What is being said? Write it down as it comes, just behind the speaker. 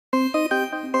जो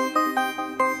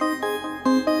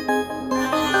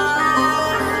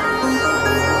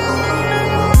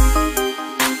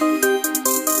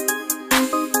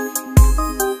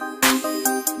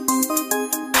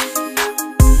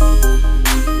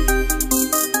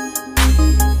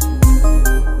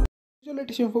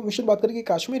latest information बात करें कि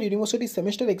Kashmir university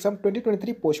semester exam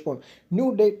 2023 postpone, new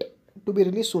date to be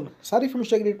release सून। सारी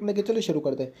इन्फॉर्मेशन की डेट लेके चलिए शुरू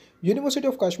करते हैं। University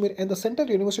of Kashmir and the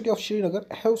central university of Srinagar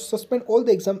have suspend all the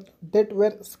exam that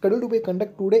where scheduled to be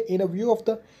conducted today in a view of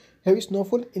the heavy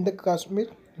snowfall in the Kashmir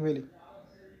Valley.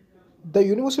 The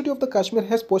University of the Kashmir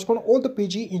has postponed all the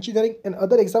PG, engineering and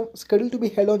other exams scheduled to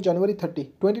be held on January 30,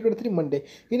 2023 Monday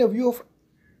in a view of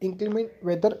inclement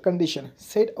weather condition,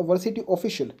 said a varsity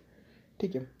official.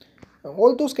 ठीक है।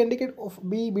 All those candidates of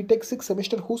BTech 6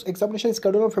 semester whose examination is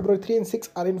scheduled on February 3 and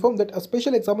 6 are informed that a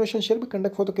special examination shall be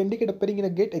conducted for the candidate appearing in a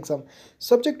GATE exam.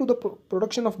 Subject to the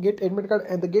production of GATE admit card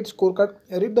and the GATE scorecard,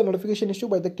 read the notification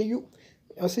issued by the KU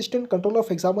Assistant Controller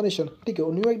of Examination. ठीक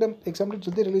है, new exam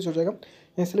जल्दी release हो जाएगा।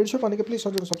 यहाँ से latest पाने के please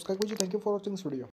subscribe कीजिए। Thank you for watching this video.